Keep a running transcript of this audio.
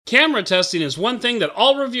Camera testing is one thing that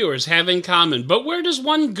all reviewers have in common, but where does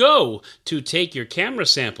one go to take your camera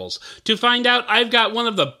samples? To find out, I've got one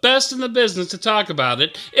of the best in the business to talk about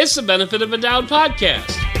it. It's the Benefit of a Doubt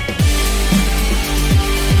podcast.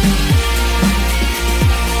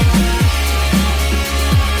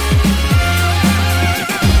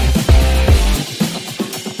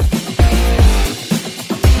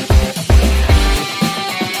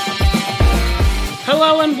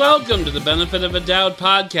 Hello and welcome to the Benefit of a Doubt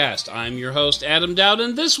podcast. I'm your host, Adam Dowd,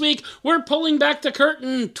 and this week we're pulling back the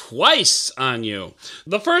curtain twice on you.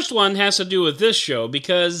 The first one has to do with this show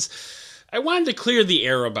because I wanted to clear the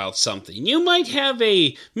air about something. You might have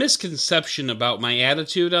a misconception about my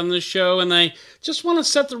attitude on this show, and I just want to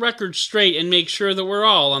set the record straight and make sure that we're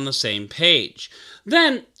all on the same page.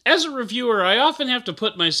 Then, as a reviewer, I often have to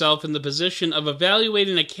put myself in the position of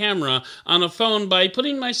evaluating a camera on a phone by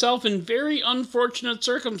putting myself in very unfortunate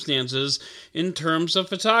circumstances in terms of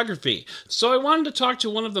photography. So I wanted to talk to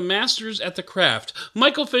one of the masters at the craft.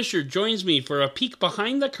 Michael Fisher joins me for a peek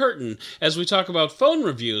behind the curtain as we talk about phone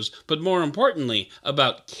reviews, but more importantly,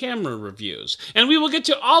 about camera reviews. And we will get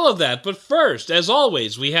to all of that, but first, as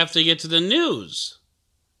always, we have to get to the news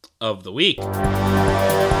of the week.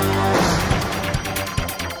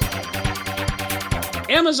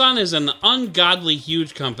 Amazon is an ungodly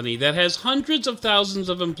huge company that has hundreds of thousands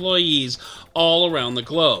of employees all around the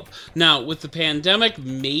globe. Now, with the pandemic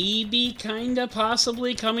maybe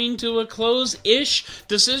possibly coming to a close-ish,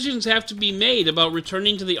 decisions have to be made about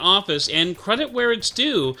returning to the office, and credit where it's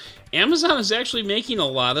due, Amazon is actually making a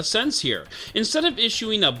lot of sense here. Instead of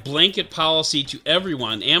issuing a blanket policy to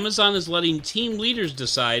everyone, Amazon is letting team leaders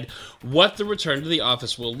decide what the return to the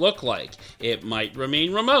office will look like. It might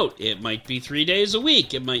remain remote, it might be 3 days a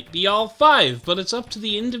week, it might be all 5, but it's up to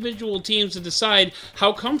the individual teams to decide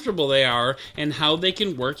how comfortable they are and how they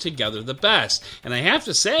can work together the best. And I have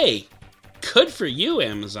to say, good for you,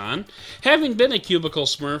 Amazon. Having been a cubicle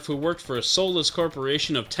smurf who worked for a soulless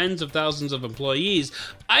corporation of tens of thousands of employees,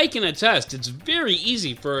 I can attest it's very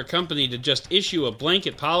easy for a company to just issue a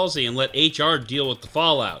blanket policy and let HR deal with the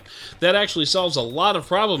fallout. That actually solves a lot of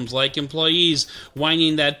problems, like employees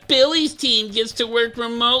whining that Billy's team gets to work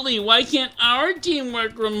remotely. Why can't our team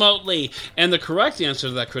work remotely? And the correct answer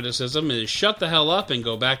to that criticism is shut the hell up and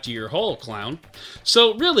go back to your hole, clown.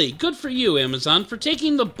 So really, good for you, Amazon, for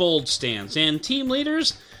taking the bold stance. And team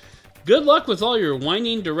leaders, good luck with all your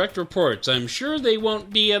whining direct reports. I'm sure they won't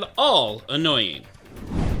be at all annoying.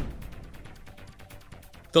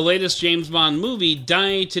 The latest James Bond movie,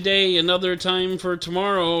 Die Today, Another Time for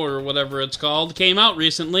Tomorrow, or whatever it's called, came out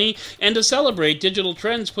recently, and to celebrate, Digital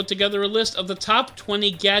Trends put together a list of the top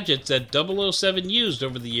 20 gadgets that 007 used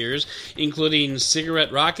over the years, including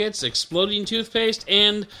cigarette rockets, exploding toothpaste,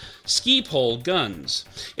 and ski pole guns.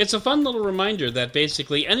 It's a fun little reminder that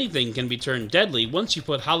basically anything can be turned deadly once you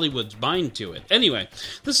put Hollywood's mind to it. Anyway,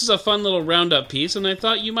 this is a fun little roundup piece, and I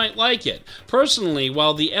thought you might like it. Personally,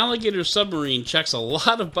 while the Alligator Submarine checks a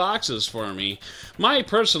lot of boxes for me, my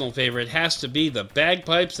personal favorite has to be the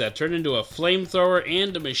bagpipes that turn into a flamethrower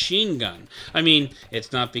and a machine gun. I mean,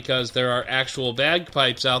 it's not because there are actual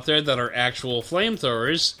bagpipes out there that are actual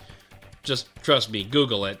flamethrowers. Just trust me,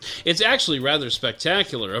 Google it. It's actually rather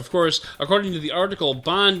spectacular. Of course, according to the article,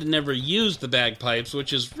 Bond never used the bagpipes,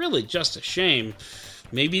 which is really just a shame.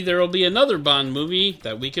 Maybe there'll be another Bond movie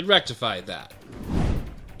that we could rectify that.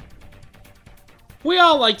 We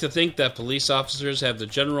all like to think that police officers have the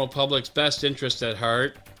general public's best interest at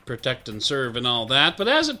heart, protect and serve and all that, but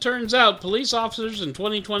as it turns out, police officers in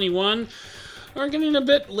 2021 are getting a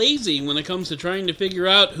bit lazy when it comes to trying to figure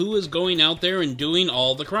out who is going out there and doing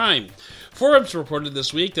all the crime. Forbes reported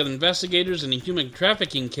this week that investigators in a human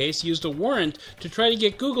trafficking case used a warrant to try to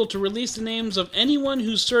get Google to release the names of anyone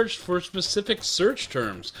who searched for specific search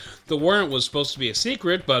terms. The warrant was supposed to be a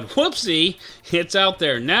secret, but whoopsie, it's out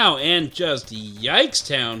there now, and just yikes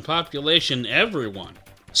town, population everyone.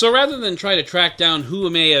 So rather than try to track down who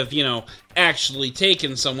may have, actually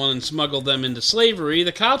taken someone and smuggled them into slavery,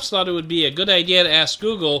 the cops thought it would be a good idea to ask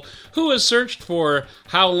Google who has searched for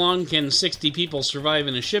how long can 60 people survive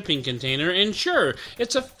in a shipping container, and sure,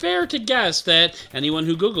 it's a fair to guess that anyone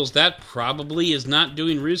who Googles that probably is not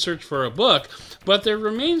doing research for a book, but there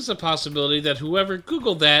remains the possibility that whoever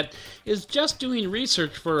Googled that is just doing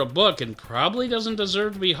research for a book and probably doesn't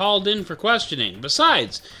deserve to be hauled in for questioning.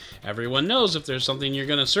 Besides, everyone knows if there's something you're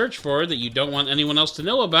going to search for that you don't want anyone else to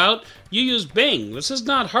know about, you use Bing. This is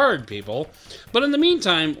not hard, people. But in the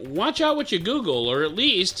meantime, watch out what you Google, or at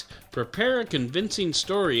least prepare a convincing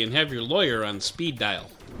story and have your lawyer on speed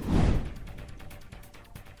dial.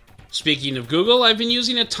 Speaking of Google, I've been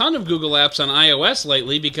using a ton of Google apps on iOS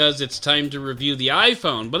lately because it's time to review the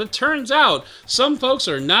iPhone, but it turns out some folks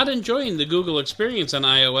are not enjoying the Google experience on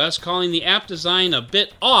iOS, calling the app design a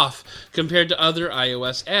bit off compared to other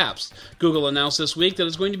iOS apps. Google announced this week that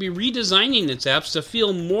it's going to be redesigning its apps to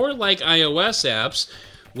feel more like iOS apps,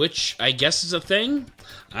 which I guess is a thing?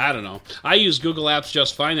 I don't know. I use Google Apps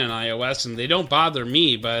just fine on iOS, and they don't bother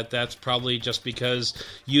me, but that's probably just because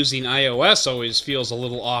using iOS always feels a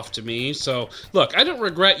little off to me. So, look, I don't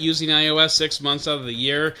regret using iOS 6 months out of the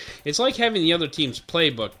year. It's like having the other team's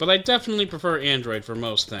playbook, but I definitely prefer Android for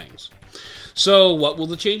most things. So, what will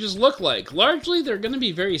the changes look like? Largely, they're going to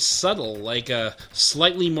be very subtle, like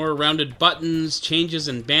slightly more rounded buttons, changes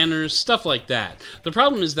in banners, stuff like that. The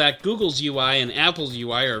problem is that Google's UI and Apple's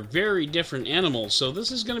UI are very different animals, so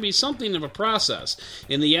this is going to be something of a process.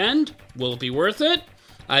 In the end, will it be worth it?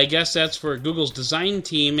 I guess that's for Google's design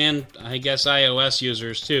team and I guess iOS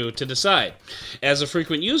users too to decide. As a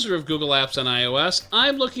frequent user of Google Apps on iOS,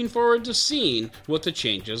 I'm looking forward to seeing what the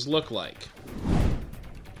changes look like.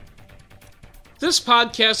 This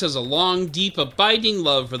podcast has a long, deep, abiding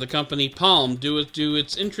love for the company Palm due to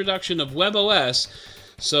its introduction of WebOS.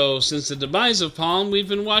 So, since the demise of Palm, we've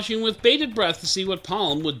been watching with bated breath to see what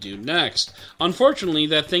Palm would do next. Unfortunately,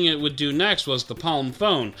 that thing it would do next was the Palm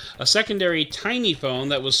phone, a secondary tiny phone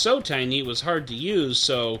that was so tiny it was hard to use,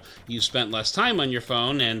 so you spent less time on your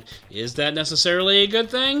phone, and is that necessarily a good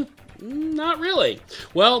thing? Not really.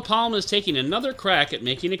 Well, Palm is taking another crack at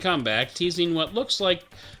making a comeback, teasing what looks like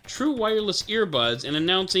true wireless earbuds and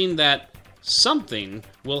announcing that something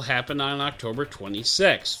will happen on October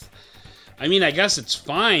 26th. I mean, I guess it's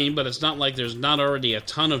fine, but it's not like there's not already a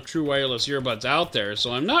ton of true wireless earbuds out there,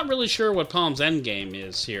 so I'm not really sure what Palm's endgame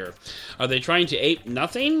is here. Are they trying to ape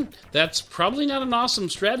nothing? That's probably not an awesome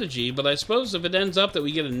strategy, but I suppose if it ends up that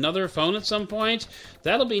we get another phone at some point,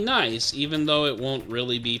 that'll be nice, even though it won't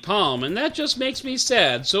really be Palm, and that just makes me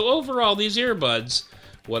sad. So overall, these earbuds,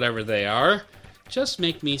 whatever they are, just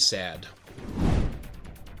make me sad.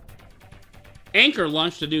 Anker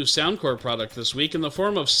launched a new Soundcore product this week in the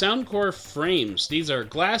form of Soundcore Frames. These are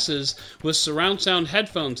glasses with surround sound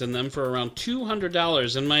headphones in them for around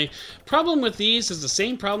 $200, and my problem with these is the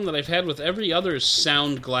same problem that I've had with every other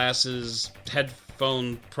sound glasses,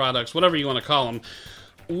 headphone products, whatever you want to call them.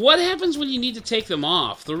 What happens when you need to take them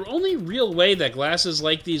off? The only real way that glasses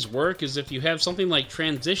like these work is if you have something like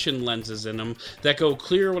transition lenses in them that go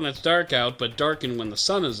clear when it's dark out but darken when the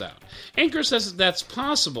sun is out. Anker says that that's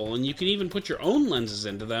possible, and you can even put your own lenses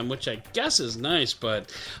into them, which I guess is nice,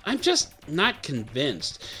 but I'm just not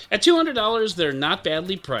convinced. At $200, they're not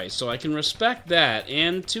badly priced, so I can respect that,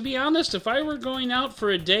 and to be honest, if I were going out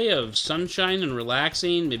for a day of sunshine and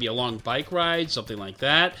relaxing, maybe a long bike ride, something like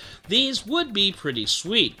that, these would be pretty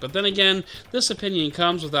sweet. But then again, this opinion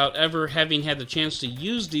comes without ever having had the chance to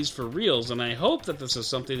use these for reals, and I hope that this is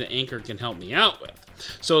something that Anker can help me out with.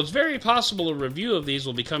 So it's very possible a review of these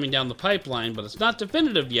will be coming down the pipeline, but it's not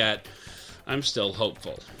definitive yet. I'm still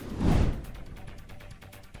hopeful.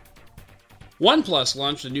 OnePlus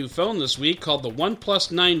launched a new phone this week called the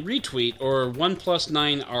OnePlus 9 Retweet, or OnePlus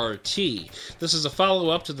 9 RT. This is a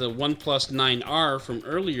follow-up to the OnePlus 9R from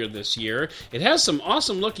earlier this year. It has some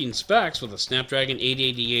awesome-looking specs with a Snapdragon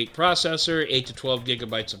 888 processor, 8 to 12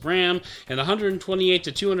 gigabytes of RAM, and 128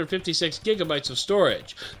 to 256 gigabytes of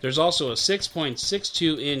storage. There's also a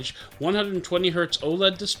 6.62-inch 120Hz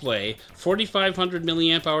OLED display, 4,500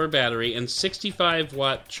 mAh battery, and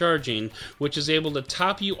 65-watt charging, which is able to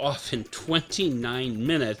top you off in 29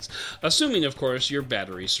 minutes, assuming, of course, your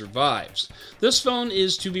battery survives. This phone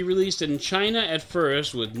is to be released in China at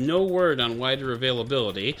first, with no word on wider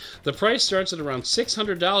availability. The price starts at around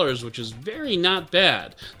 $600, which is very not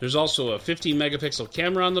bad. There's also a 15-megapixel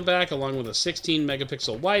camera on the back, along with a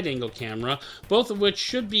 16-megapixel wide-angle camera, both of which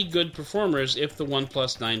should be good performers if the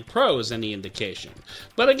OnePlus 9 Pro is any indication.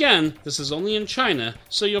 But again, this is only in China,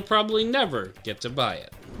 so you'll probably never get to buy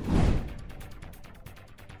it.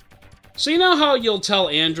 So you know how you'll tell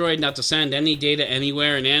Android not to send any data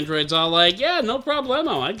anywhere, and Android's all like, yeah, no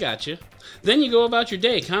problemo, I got you. Then you go about your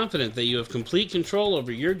day confident that you have complete control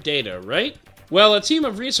over your data, right? Well, a team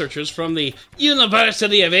of researchers from the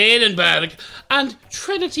University of Edinburgh and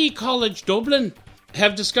Trinity College Dublin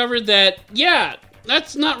have discovered that, yeah,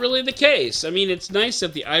 that's not really the case. I mean, it's nice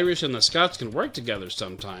that the Irish and the Scots can work together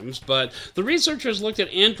sometimes, but the researchers looked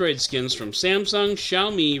at Android skins from Samsung,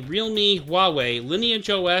 Xiaomi, Realme, Huawei,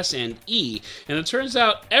 Lineage OS, and E, and it turns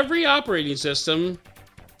out every operating system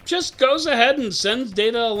just goes ahead and sends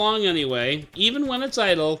data along anyway, even when it's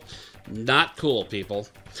idle. Not cool, people.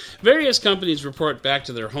 Various companies report back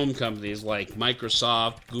to their home companies like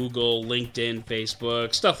Microsoft, Google, LinkedIn,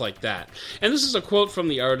 Facebook, stuff like that. And this is a quote from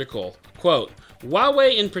the article. Quote,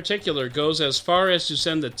 Huawei in particular goes as far as to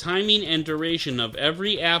send the timing and duration of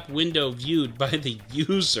every app window viewed by the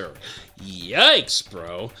user. Yikes,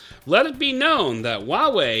 bro. Let it be known that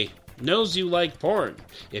Huawei knows you like porn.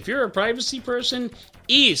 If you're a privacy person,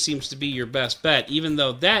 E seems to be your best bet, even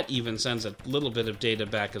though that even sends a little bit of data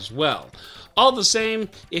back as well. All the same,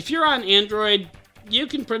 if you're on Android, you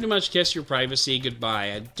can pretty much kiss your privacy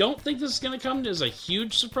goodbye. I don't think this is going to come as a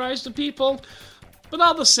huge surprise to people, but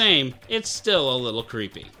all the same, it's still a little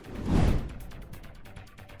creepy.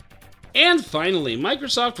 And finally,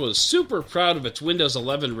 Microsoft was super proud of its Windows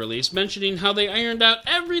 11 release, mentioning how they ironed out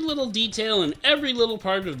every little detail and every little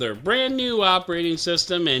part of their brand new operating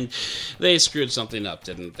system, and they screwed something up,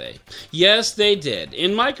 didn't they? Yes, they did.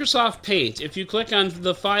 In Microsoft Paint, if you click on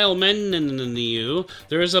the File menu,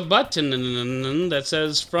 there is a button that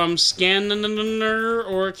says From Scanner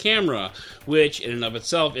or Camera, which in and of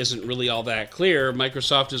itself isn't really all that clear.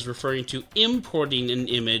 Microsoft is referring to importing an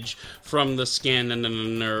image from the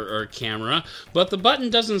scanner or camera, but the button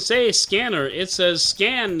doesn't say scanner, it says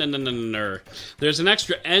scanner. There's an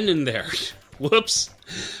extra N in there. Whoops.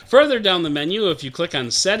 Further down the menu, if you click on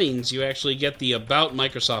Settings, you actually get the About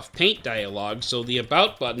Microsoft Paint dialog, so the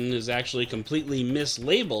About button is actually completely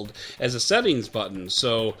mislabeled as a Settings button,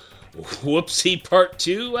 so whoopsie part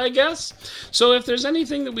 2, I guess? So if there's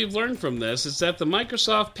anything that we've learned from this, it's that the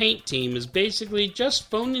Microsoft Paint team is basically just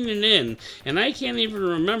phoning it in, and I can't even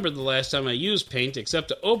remember the last time I used Paint except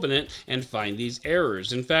to open it and find these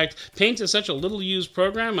errors. In fact, Paint is such a little used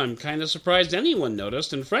program, I'm kind of surprised anyone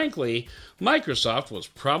noticed, and frankly, Microsoft was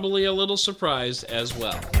probably a little surprised as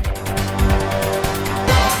well.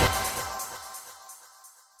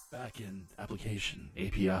 Backend, application,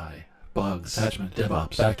 API, bugs, attachment,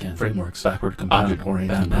 DevOps, backend, frameworks, backward compatible,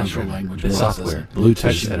 oriented, natural language, software, blue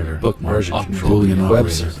text editor, bookmark, version control, Boolean web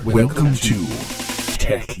server. Welcome to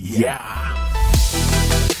Tech Yeah.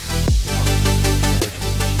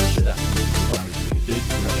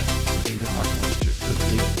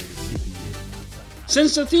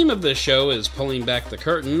 Since the theme of this show is pulling back the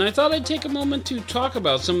curtain, I thought I'd take a moment to talk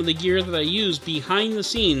about some of the gear that I use behind the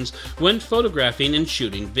scenes when photographing and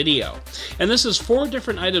shooting video. And this is 4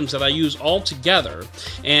 different items that I use all together,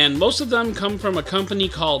 and most of them come from a company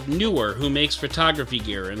called Neewer, who makes photography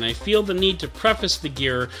gear, and I feel the need to preface the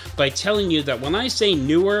gear by telling you that when I say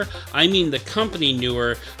Neewer, I mean the company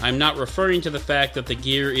Neewer. I'm not referring to the fact that the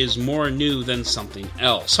gear is more new than something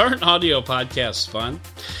else. Aren't audio podcasts fun?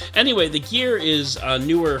 Anyway, the gear is a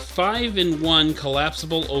Neewer 5-in-1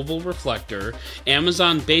 collapsible oval reflector,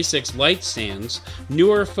 Amazon Basics light stands,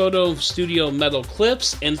 Neewer Photo Studio metal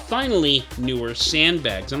clips, and finally, Neewer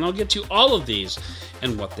sandbags. And I'll get to all of these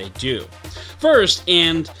and what they do. First,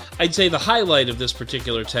 and I'd say the highlight of this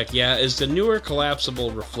particular tech, is the Neewer collapsible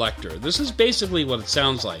reflector. This is basically what it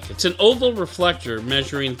sounds like. It's an oval reflector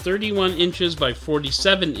measuring 31 inches by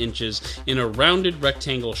 47 inches in a rounded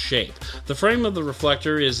rectangle shape. The frame of the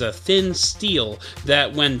reflector is a thin steel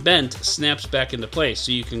that, when bent, snaps back into place,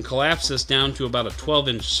 so you can collapse this down to about a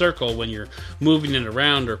 12-inch circle when you're moving it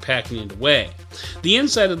around or packing it away. The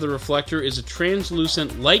inside of the reflector is a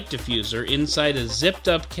translucent light diffuser inside a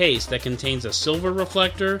zipped-up case that contains a silver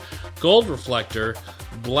reflector, gold reflector,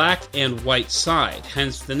 black and white side,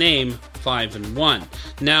 hence the name 5-in-1.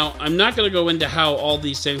 Now, I'm not going to go into how all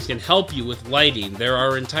these things can help you with lighting. There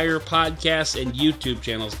are entire podcasts and YouTube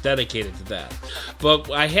channels dedicated to that.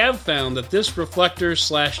 But I have found that this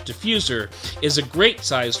reflector/diffuser is a great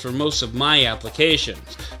size for most of my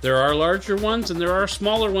applications. There are larger ones and there are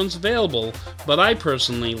smaller ones available, but I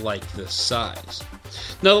personally like this size.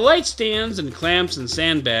 Now, the light stands and clamps and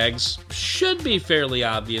sandbags should be fairly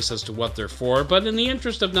obvious as to what they're for, but in the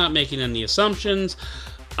interest of not making any assumptions,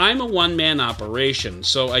 I'm a one-man operation,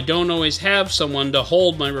 so I don't always have someone to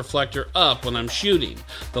hold my reflector up when I'm shooting.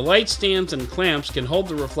 The light stands and clamps can hold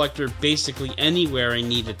the reflector basically anywhere I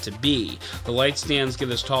need it to be. The light stands get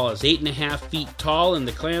as tall as 8.5 feet tall, and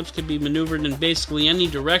the clamps can be maneuvered in basically any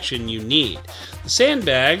direction you need. The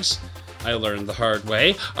sandbags, I learned the hard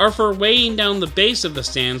way, are for weighing down the base of the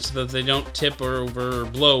stand so that they don't tip over or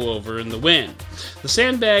blow over in the wind. The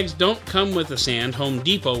sandbags don't come with the sand. Home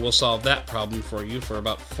Depot will solve that problem for you for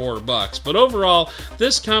about $4, but overall,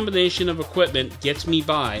 this combination of equipment gets me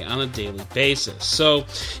by on a daily basis. So,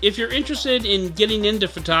 if you're interested in getting into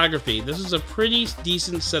photography, this is a pretty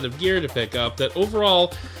decent set of gear to pick up that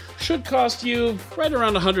overall should cost you right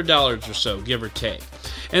around $100 or so, give or take.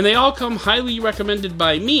 And they all come highly recommended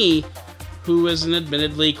by me, who is an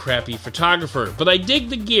admittedly crappy photographer, but I dig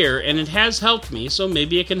the gear and it has helped me, so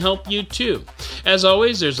maybe it can help you too. As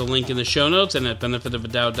always, there's a link in the show notes and at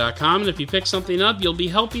benefitofadoubt.com, and if you pick something up, you'll be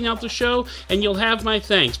helping out the show and you'll have my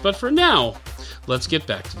thanks. But for now, let's get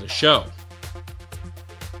back to the show.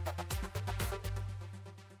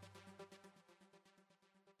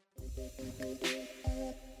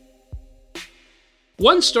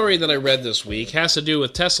 One story that I read this week has to do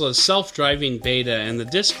with Tesla's self-driving beta and the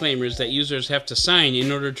disclaimers that users have to sign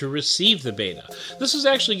in order to receive the beta. This is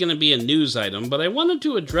actually going to be a news item, but I wanted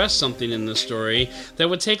to address something in this story that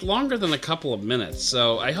would take longer than a couple of minutes,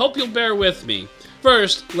 so I hope you'll bear with me.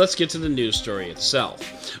 First, let's get to the news story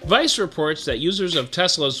itself. Vice reports that users of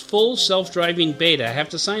Tesla's full self-driving beta have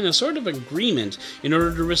to sign a sort of agreement in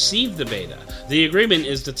order to receive the beta. The agreement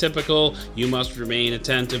is the typical, you must remain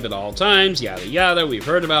attentive at all times, yada yada, we've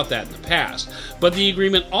heard about that in the past. But the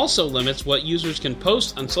agreement also limits what users can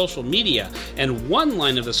post on social media, and one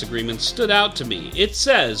line of this agreement stood out to me. It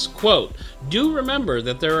says, quote, "Do remember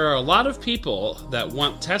that there are a lot of people that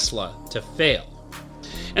want Tesla to fail."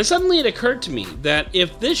 And suddenly it occurred to me that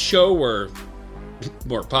if this show were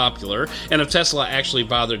more popular, and if Tesla actually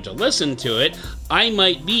bothered to listen to it, I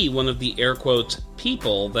might be one of the air quotes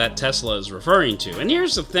people that Tesla is referring to. And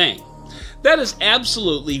here's the thing. That is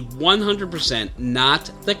absolutely 100% not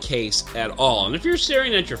the case at all. And if you're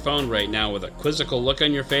staring at your phone right now with a quizzical look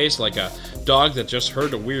on your face like a dog that just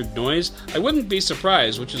heard a weird noise, I wouldn't be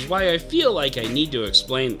surprised, which is why I feel like I need to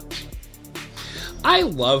explain this. I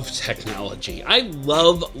love technology. I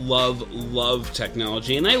love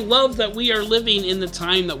technology, and I love that we are living in the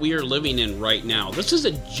time that we are living in right now. This is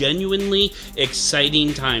a genuinely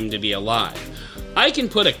exciting time to be alive. I can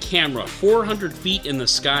put a camera 400 feet in the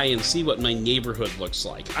sky and see what my neighborhood looks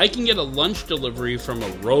like. I can get a lunch delivery from a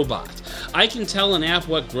robot. I can tell an app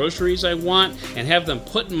what groceries I want and have them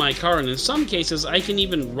put in my car, and in some cases I can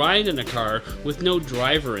even ride in a car with no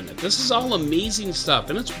driver in it. This is all amazing stuff,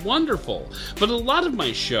 and it's wonderful. But a lot of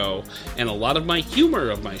my show, and a lot of my humor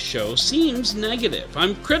of my show, seems negative.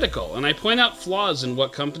 I'm critical, and I point out flaws in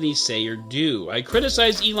what companies say or do. I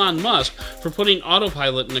criticize Elon Musk for putting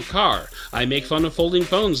autopilot in a car. I make fun of folding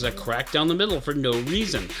phones that crack down the middle for no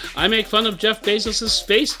reason. I make fun of Jeff Bezos'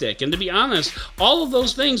 space stick, and to be honest, all of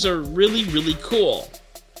those things are really cool.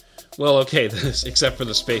 Well, okay, except for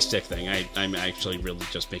the space stick thing. I'm actually really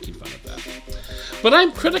just making fun of that. But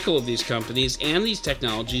I'm critical of these companies and these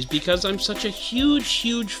technologies because I'm such a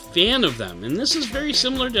huge fan of them. And this is very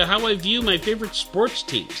similar to how I view my favorite sports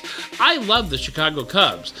teams. I love the Chicago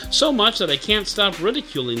Cubs so much that I can't stop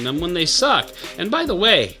ridiculing them when they suck. And by the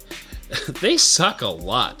way, they suck a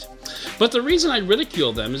lot. But the reason I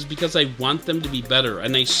ridicule them is because I want them to be better,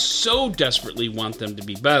 and I so desperately want them to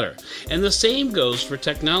be better. And the same goes for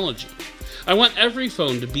technology. I want every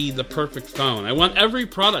phone to be the perfect phone. I want every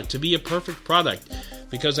product to be a perfect product,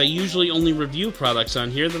 because I usually only review products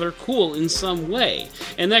on here that are cool in some way.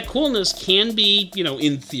 And that coolness can be,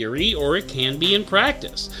 in theory, or it can be in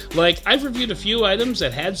practice. Like, I've reviewed a few items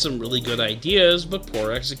that had some really good ideas, but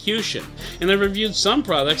poor execution. And I've reviewed some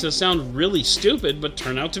products that sound really stupid, but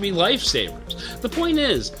turn out to be lifesavers. The point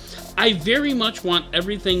is, I very much want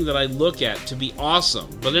everything that I look at to be awesome,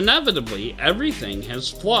 but inevitably, everything has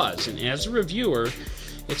flaws, and as a reviewer,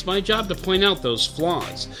 it's my job to point out those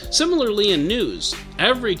flaws. Similarly in news,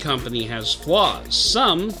 every company has flaws.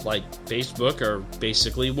 Some, like Facebook, are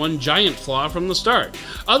basically one giant flaw from the start.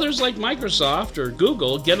 Others, like Microsoft or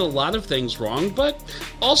Google, get a lot of things wrong, but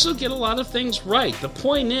also get a lot of things right. The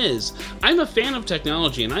point is, I'm a fan of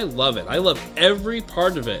technology and I love it. I love every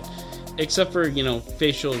part of it. Except for,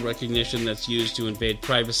 facial recognition that's used to invade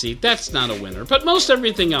privacy. That's not a winner. But most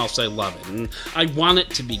everything else, I love it. And I want it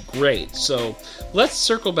to be great. So let's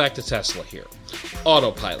circle back to Tesla here.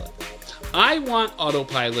 Autopilot. I want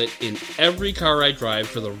autopilot in every car I drive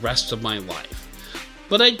for the rest of my life.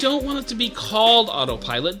 But I don't want it to be called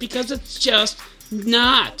autopilot because it's just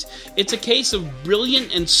not. It's a case of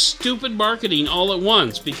brilliant and stupid marketing all at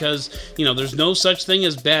once because, there's no such thing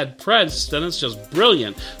as bad press, then it's just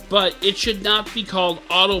brilliant. But it should not be called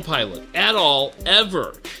autopilot at all,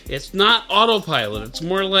 ever. It's not autopilot. It's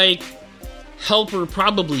more like helper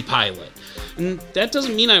probably pilot. And that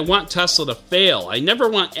doesn't mean I want Tesla to fail. I never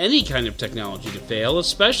want any kind of technology to fail,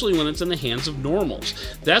 especially when it's in the hands of normals.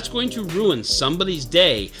 That's going to ruin somebody's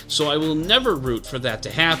day, so I will never root for that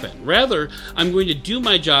to happen. Rather, I'm going to do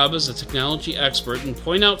my job as a technology expert and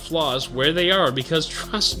point out flaws where they are, because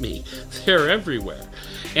trust me, they're everywhere.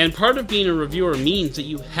 And part of being a reviewer means that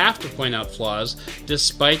you have to point out flaws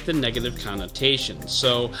despite the negative connotations.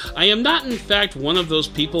 So I am not in fact one of those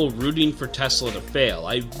people rooting for Tesla to fail.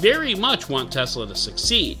 I very much want want Tesla to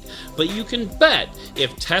succeed. But you can bet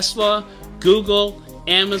if Tesla, Google,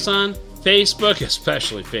 Amazon, Facebook,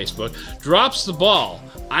 especially Facebook, drops the ball,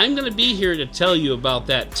 I'm going to be here to tell you about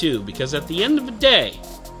that too, because at the end of the day,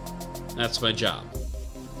 that's my job.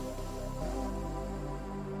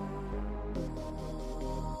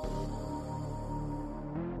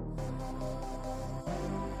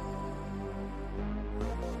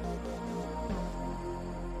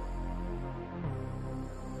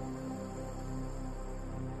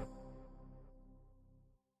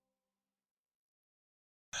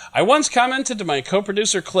 I once commented to my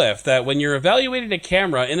co-producer Cliff that when you're evaluating a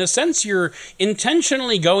camera, in a sense you're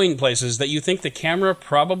intentionally going places that you think the camera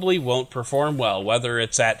probably won't perform well, whether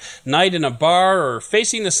it's at night in a bar or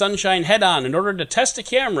facing the sunshine head-on. In order to test a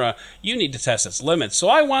camera, you need to test its limits. So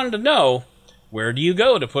I wanted to know, where do you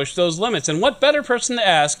go to push those limits? And what better person to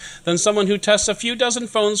ask than someone who tests a few dozen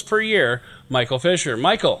phones per year, Michael Fisher.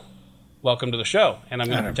 Michael, welcome to the show. And I'm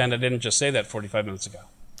going to pretend I didn't just say that 45 minutes ago.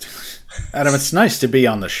 Adam, it's nice to be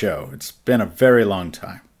on the show. It's been a very long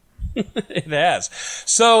time. It has.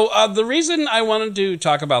 So the reason I wanted to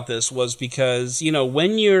talk about this was because, you know,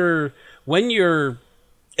 when you're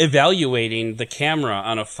evaluating the camera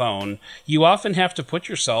on a phone, you often have to put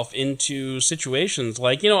yourself into situations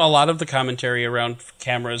like, you know, a lot of the commentary around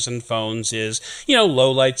cameras and phones is, you know,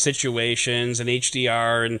 low light situations and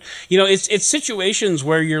HDR, and, you know, it's situations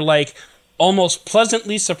where you're like almost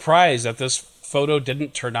pleasantly surprised that this photo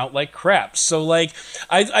didn't turn out like crap. So, like,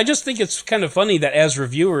 I just think it's kind of funny that as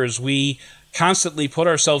reviewers, we constantly put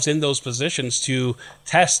ourselves in those positions to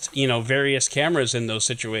test, you know, various cameras in those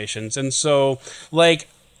situations. And so, like,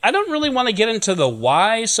 I don't really want to get into the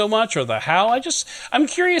why so much or the how. I'm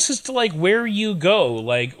curious as to, like, where you go.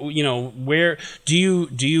 Like, you know, where do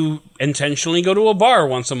you intentionally go to a bar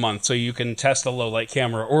once a month so you can test a low light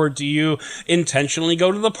camera, or do you intentionally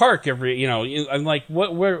go to the park every, you know, I'm like,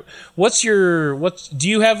 do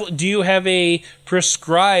you have a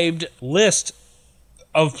prescribed list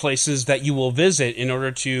of places that you will visit in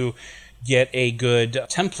order to get a good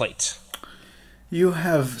template? You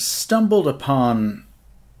have stumbled upon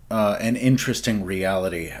an interesting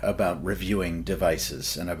reality about reviewing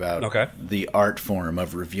devices and about the art form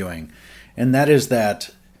of reviewing. And that is that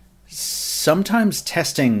sometimes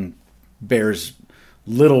testing bears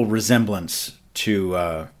little resemblance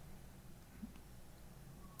to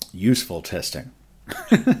useful testing.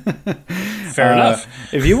 Fair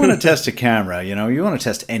enough. If you want to test a camera, you know, you want to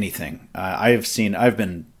test anything. I've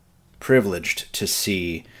been privileged to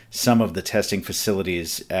see some of the testing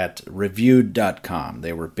facilities at reviewed.com.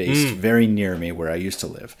 They were based very near me where I used to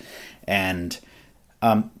live. And,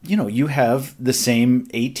 you know, you have the same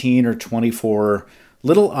 18 or 24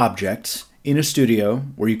 little objects in a studio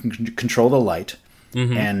where you can control the light.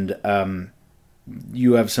 And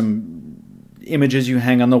you have some images you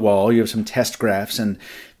hang on the wall. You have some test graphs. And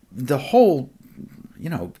the whole, you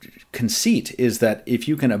know, conceit is that if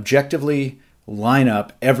you can objectively line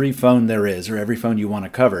up every phone there is, or every phone you want to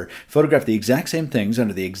cover, photograph the exact same things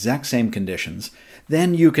under the exact same conditions,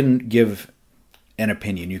 then you can give an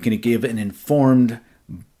opinion. You can give an informed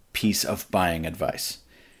piece of buying advice.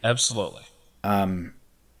 Absolutely.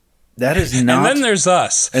 That is not... And then there's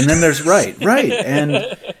us. And then there's... Right. And,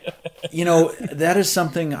 you know, that is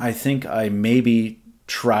something I think I maybe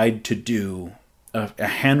tried to do a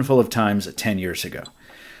handful of times 10 years ago.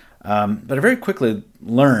 But I very quickly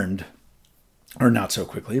learned, or not so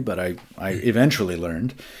quickly, but I eventually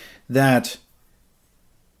learned that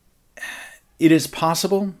it is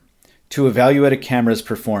possible to evaluate a camera's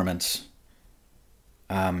performance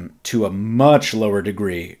to a much lower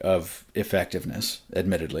degree of effectiveness,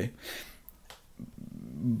 admittedly,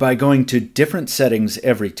 by going to different settings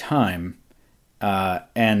every time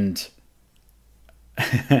and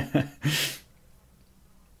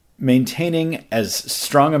maintaining as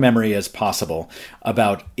strong a memory as possible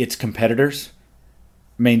about its competitors,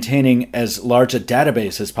 maintaining as large a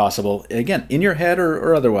database as possible, again, in your head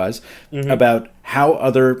or otherwise, about how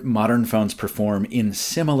other modern phones perform in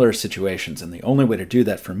similar situations. And the only way to do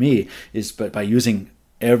that for me is by using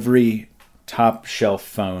every top shelf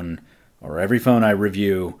phone or every phone I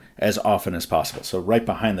review as often as possible. So right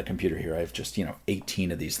behind the computer here, I have just,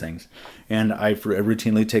 18 of these things. And I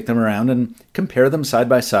routinely take them around and compare them side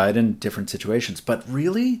by side in different situations. But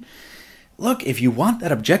really, look, if you want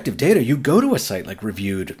that objective data, you go to a site like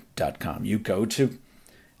reviewed.com. You go to,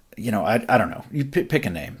 I don't know. You pick a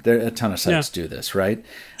name. There a ton of sites do this, right?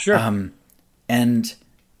 Sure. And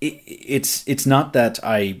it's not that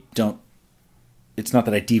I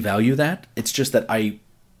devalue that. It's just that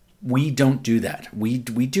we don't do that. We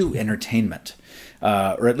do entertainment.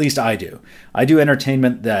 or at least I do. I do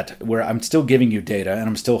entertainment where I'm still giving you data, and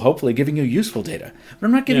I'm still hopefully giving you useful data, but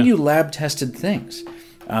I'm not giving you lab-tested things.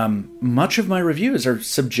 Much of my reviews are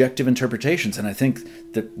subjective interpretations, and I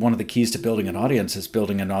think that one of the keys to building an audience is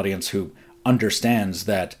building an audience who understands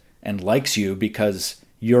that and likes you because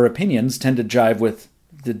your opinions tend to jive with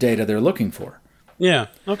the data they're looking for. Yeah.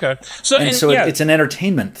 Okay. It's an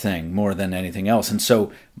entertainment thing more than anything else. And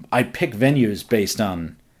so I pick venues based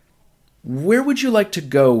on where would you like to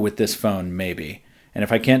go with this phone, maybe. And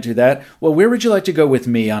if I can't do that, well, where would you like to go with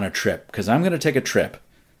me on a trip? Because I'm going to take a trip.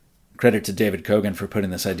 Credit to David Kogan for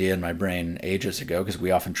putting this idea in my brain ages ago, because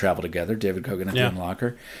we often travel together. David Kogan at the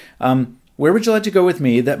Unlocker. Where would you like to go with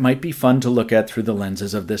me that might be fun to look at through the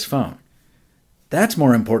lenses of this phone? That's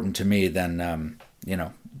more important to me than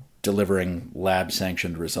delivering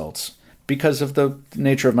lab-sanctioned results because of the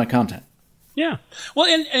nature of my content. Yeah. Well,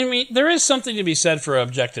 and I mean, there is something to be said for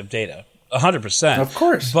objective data, 100%. Of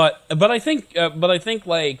course. But I think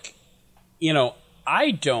like,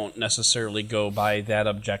 I don't necessarily go by that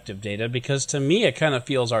objective data because to me it kind of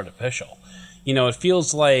feels artificial. It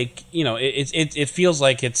feels like, it feels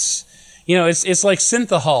like it's like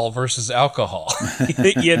synthahol versus alcohol,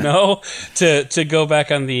 to go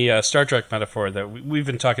back on the Star Trek metaphor that we've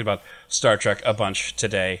been talking about Star Trek a bunch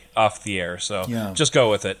today off the air. So just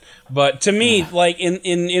go with it. But to me, like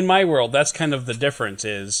in my world, that's kind of the difference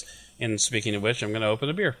is, and speaking of which, I'm going to open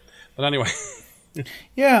a beer. But anyway.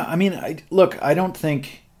 Yeah. I mean, I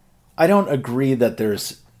don't agree that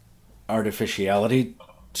there's artificiality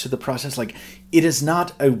to the process. Like, it is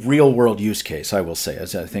not a real world use case, I will say,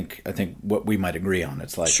 as I think what we might agree on.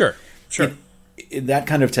 It's like, sure. That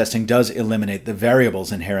kind of testing does eliminate the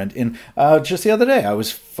variables inherent in, just the other day, I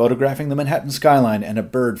was photographing the Manhattan skyline and a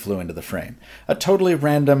bird flew into the frame. A totally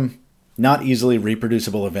random, not easily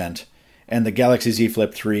reproducible event. And the Galaxy Z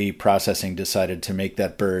Flip 3 processing decided to make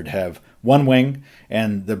that bird have one wing,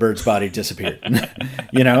 and the bird's body disappeared.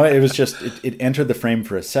 It was just, it entered the frame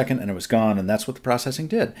for a second, and it was gone, and that's what the processing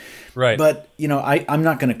did. Right. But, I'm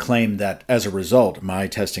not going to claim that, as a result, my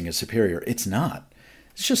testing is superior. It's not.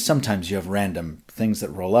 It's just sometimes you have random things that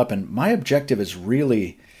roll up, and my objective is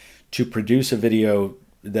really to produce a video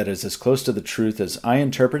that is as close to the truth as I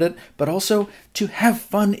interpret it, but also to have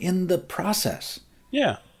fun in the process.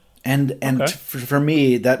 Yeah. And okay. For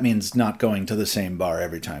me, that means not going to the same bar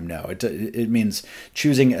every time. No, it means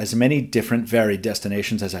choosing as many different varied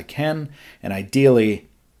destinations as I can, and ideally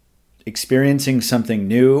experiencing something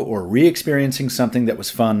new or re-experiencing something that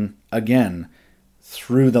was fun again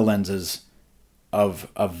through the lenses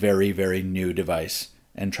of a very, very new device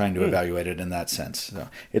and trying to evaluate it in that sense. So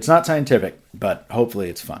it's not scientific, but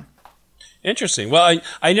hopefully it's fun. Interesting. Well,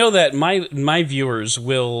 I know that my viewers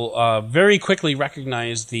will very quickly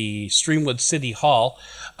recognize the Streamwood City Hall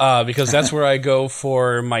because that's where I go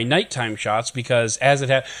for my nighttime shots. Because as it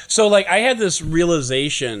had, so like I had this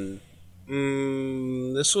realization.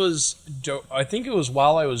 This was, I think it was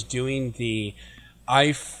while I was doing the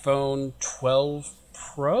iPhone 12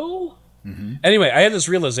 Pro. Mm-hmm. Anyway, I had this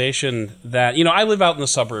realization that I live out in the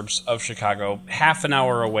suburbs of Chicago, half an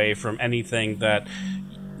hour away from anything that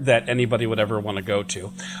anybody would ever want to go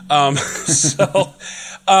to.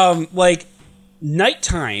 Like,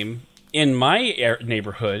 nighttime in my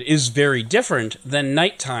neighborhood is very different than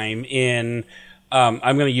nighttime in, I'm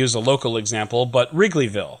going to use a local example, but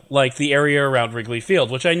Wrigleyville, like the area around Wrigley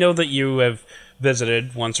Field, which I know that you have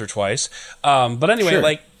visited once or twice. But anyway,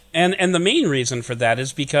 sure. And the main reason for that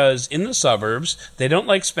is because in the suburbs, they don't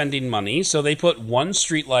like spending money, so they put one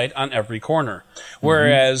streetlight on every corner.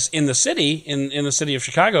 Whereas in the city, in the city of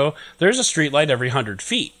Chicago, there's a streetlight every 100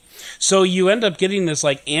 feet. So you end up getting this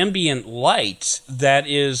like ambient light that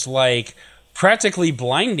is like practically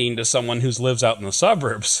blinding to someone who lives out in the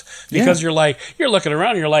suburbs because you're looking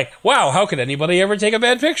around and you're like, wow, how could anybody ever take a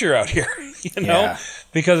bad picture out here?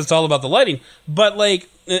 Because it's all about the lighting. But like,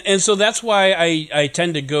 and so that's why I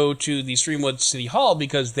tend to go to the Streamwood City Hall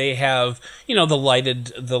because they have, the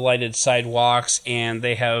lighted sidewalks and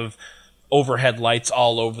they have overhead lights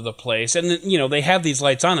all over the place. And, they have these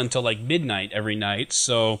lights on until like midnight every night.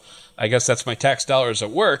 So I guess that's my tax dollars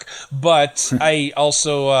at work. But I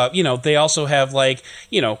also, they also have like,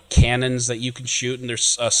 cannons that you can shoot, and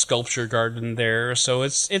there's a sculpture garden there. So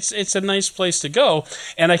it's a nice place to go.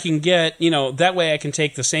 And I can get, that way I can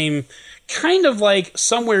take the same kind of like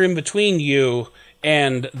somewhere in between you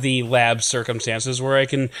and the lab circumstances where I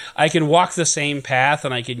can walk the same path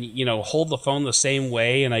and I can, hold the phone the same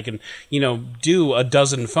way and I can, do a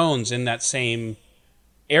dozen phones in that same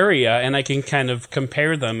area, and I can kind of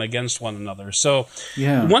compare them against one another. So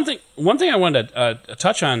Yeah. one thing I wanted to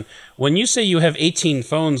touch on, when you say you have 18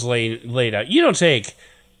 phones laid out, you don't take...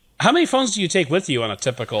 How many phones do you take with you on a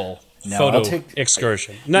typical photo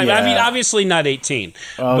excursion? No, yeah. I mean, obviously not 18.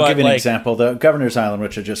 I'll give you an example. The Governor's Island,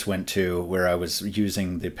 which I just went to, where I was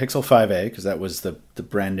using the Pixel 5a, because that was the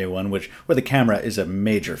brand new one, where the camera is a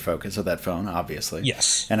major focus of that phone, obviously.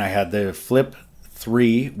 Yes. And I had the Flip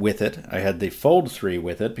 3 with it. I had the Fold 3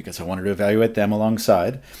 with it because I wanted to evaluate them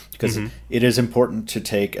alongside, because it is important to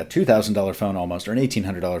take a $2,000 phone almost, or an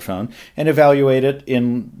 $1,800 phone, and evaluate it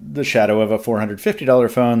in the shadow of a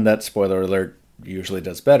 $450 phone that, spoiler alert, usually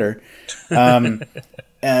does better. And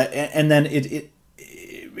then it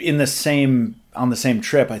in the same on the same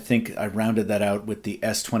trip, I think I rounded that out with the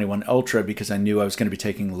S21 Ultra, because I knew I was going to be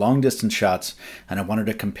taking long distance shots and I wanted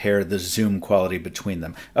to compare the zoom quality between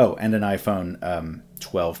them. Oh, and an iPhone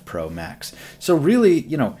 12 Pro Max. So really,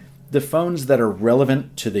 the phones that are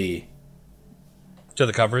relevant to the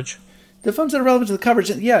coverage. The phones that are relevant to the coverage,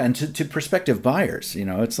 and to prospective buyers.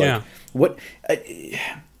 It's like what.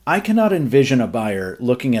 I cannot envision a buyer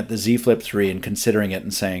looking at the Z Flip 3 and considering it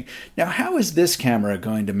and saying, now, how is this camera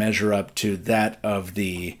going to measure up to that of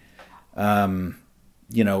the, Oppo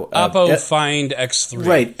Find X3.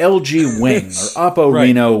 Right, LG Wing or Oppo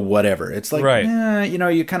Reno, whatever. It's like,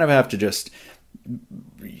 you kind of have to just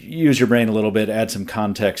use your brain a little bit, add some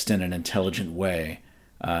context in an intelligent way.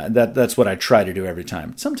 That's what I try to do every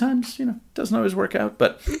time. Sometimes, it doesn't always work out,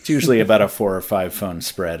 but it's usually about a 4 or 5 phone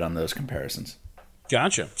spread on those comparisons.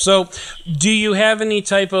 Gotcha. So, do you have any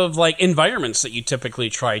type of environments that you typically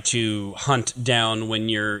try to hunt down when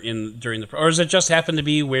you're during the, or does it just happen to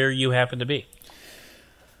be where you happen to be?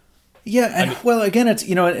 Yeah, well, again,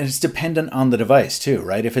 it's dependent on the device too,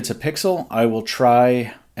 right? If it's a Pixel, I will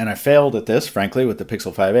try, and I failed at this, frankly, with the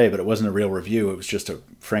Pixel 5a, but it wasn't a real review. It was just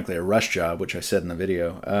frankly a rush job, which I said in the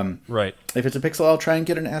video. Right. If it's a Pixel, I'll try and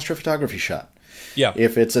get an astrophotography shot. Yeah.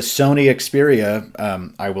 If it's a Sony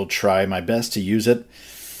Xperia, I will try my best to use it.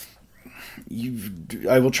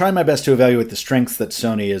 I will try my best to evaluate the strengths that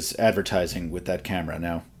Sony is advertising with that camera.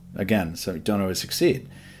 Now, again, so you don't always succeed.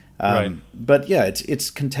 Right. But yeah,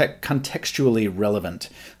 it's contextually relevant.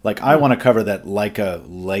 I want to cover that Leica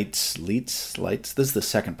lights. This is the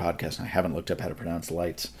second podcast, and I haven't looked up how to pronounce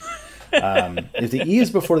lights. If the E is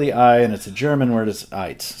before the I, and it's a German word, it's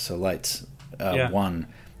Eits, so lights. One.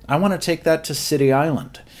 I want to take that to City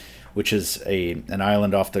Island, which is an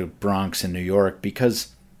island off the Bronx in New York,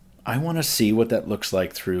 because I want to see what that looks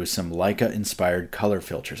like through some Leica-inspired color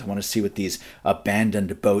filters. I want to see what these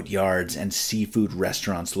abandoned boat yards and seafood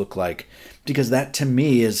restaurants look like, because that, to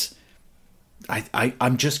me, is...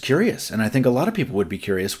 I'm just curious, and I think a lot of people would be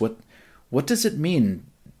curious. What does it mean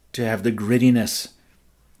to have the grittiness,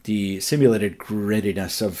 the simulated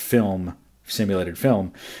grittiness of simulated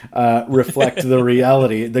film, reflect the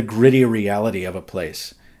reality, the gritty reality of a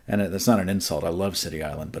place? And that's not an insult. I love City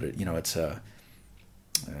Island, but it's a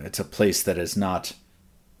place that is not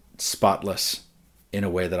spotless in a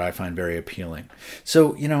way that I find very appealing.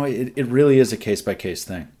 So, it really is a case-by-case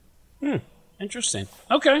thing. Interesting.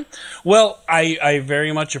 Okay. Well, I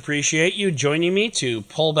very much appreciate you joining me to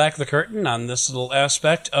pull back the curtain on this little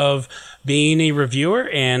aspect of being a reviewer,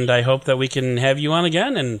 and I hope that we can have you on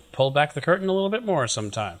again and pull back the curtain a little bit more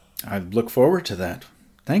sometime. I look forward to that.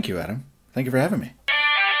 Thank you, Adam. Thank you for having me.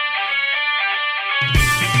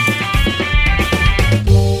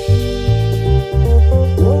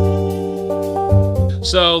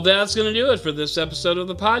 So that's going to do it for this episode of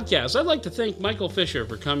the podcast. I'd like to thank Michael Fisher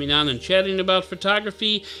for coming on and chatting about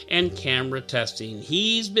photography and camera testing.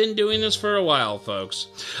 He's been doing this for a while, folks.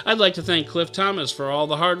 I'd like to thank Cliff Thomas for all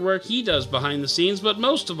the hard work he does behind the scenes, but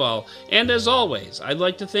most of all, and as always, I'd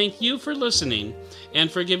like to thank you for listening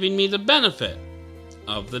and for giving me the benefit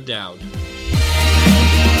of the doubt.